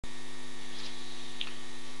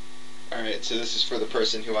Alright, so this is for the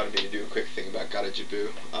person who wanted me to do a quick thing about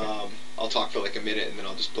Jibboo. I'll talk for like a minute and then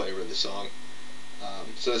I'll just play over the song.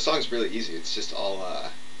 So the song's really easy. It's just all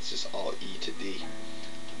E to D.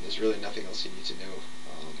 And there's really nothing else you need to know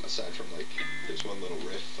aside from like there's one little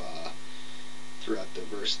riff throughout the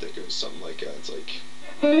verse that goes something like it's like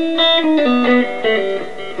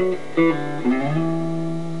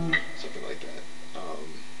something like that.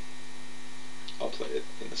 I'll play it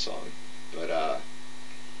in the song, but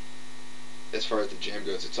as far as the jam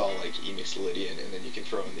goes, it's all like E mixed Lydian, and then you can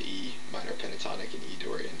throw in the E minor pentatonic and E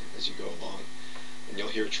Dorian as you go along. And you'll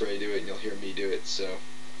hear Trey do it, and you'll hear me do it. So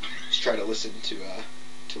just try to listen to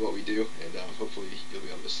what we do, and hopefully you'll be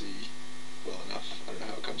able to see well enough. I don't know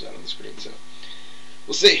how it comes out on the screen, so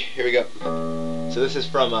we'll see. Here we go. So this is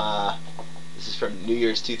from New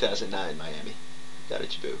Year's 2009, Miami. Got a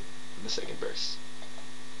Jibboo in the second verse.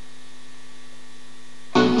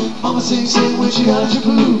 Mama sing, sing when she got a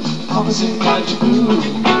Jibboo. Mama sing, got a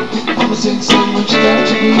Jibboo. Mama sing, sing when she got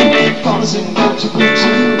a Jibboo. Mama sing, got a Jibboo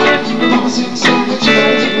too. Mama sing, sing when she got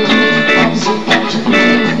a Jibboo. Mama sing, got a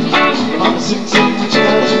Jibboo. Mama sing, sing when she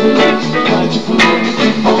got a Jibboo. Got a Jibboo.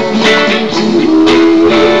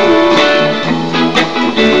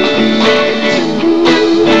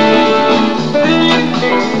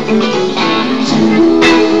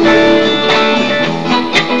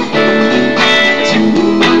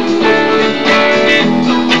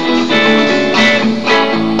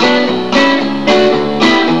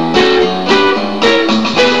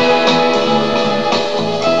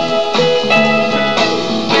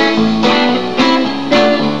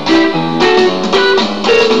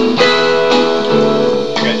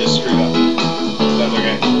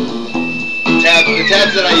 Oh, the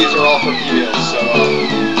tabs that I use are all from emails, so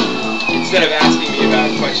instead of asking me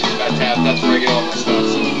about questions about tabs, that's where I get all my stuff,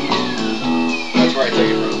 so that's where I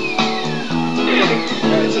take it from.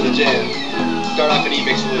 Alright, so the jam. Start off in E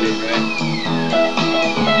mixed Lydian, right?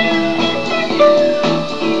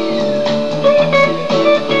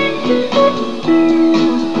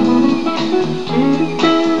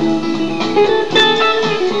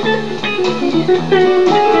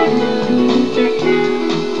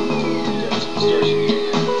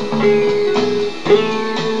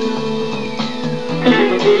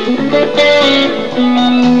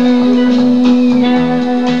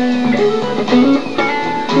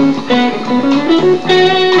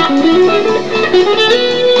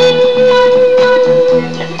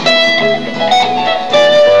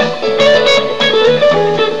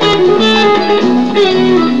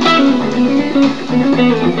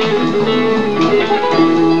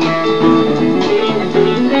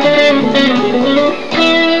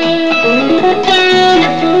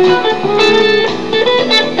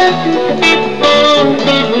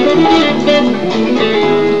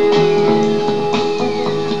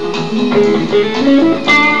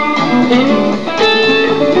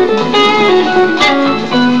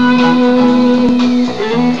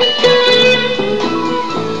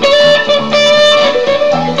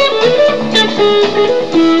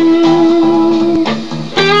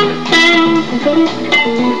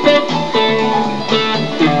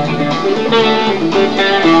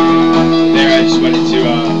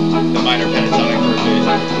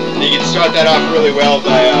 Start that off really well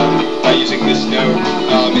by using this note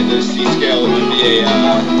in the C scale. It would be a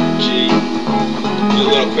G. Do a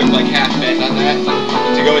little quick like half bend on that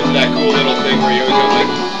to go into that cool little thing where you always go like.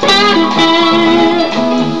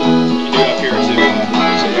 You can do it up here too.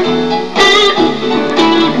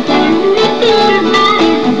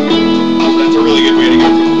 So that's a really good way to go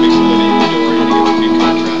from the mixed Lydian to Dorian to get the good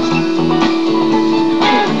contrast.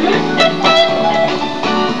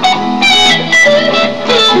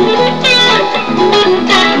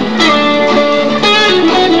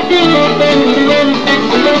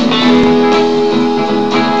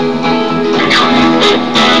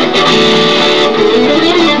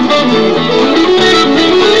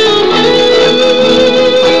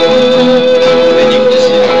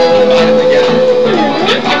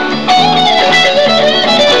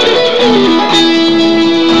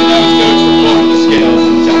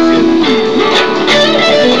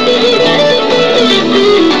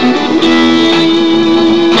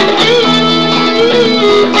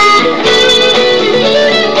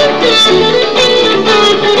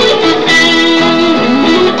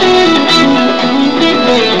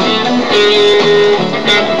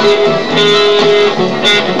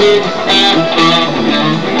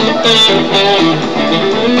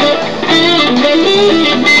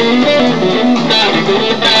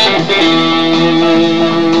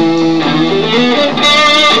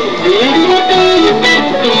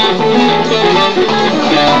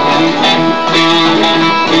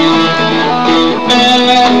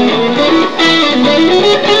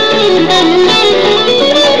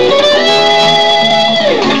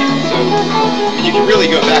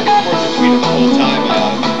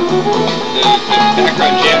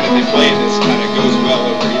 playing this kind of goes well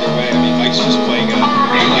over either way. I mean, Mike's just playing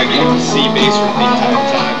like C bass for the entire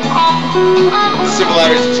time.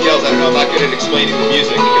 Similarities and scales, I don't know, I'm not good at explaining the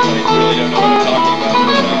music because I really don't know what I'm talking about.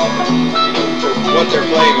 But, you know, for what they're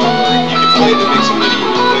playing over, you can play the mixed MIDI, you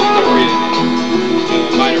can play the Dorian,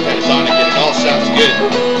 and minor pentatonic, and it all sounds good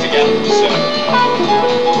together. So,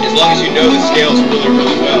 as long as you know the scales really,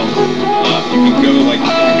 really well, you can go like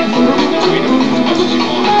back and forth in between them as much as you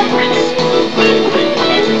want. And it's pretty cool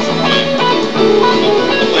how it's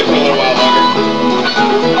I'll play for a little while longer.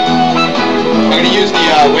 I'm going to use the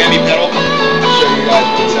whammy pedal to show you guys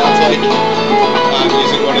what it sounds like. I'm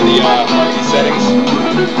using one of the harmony settings.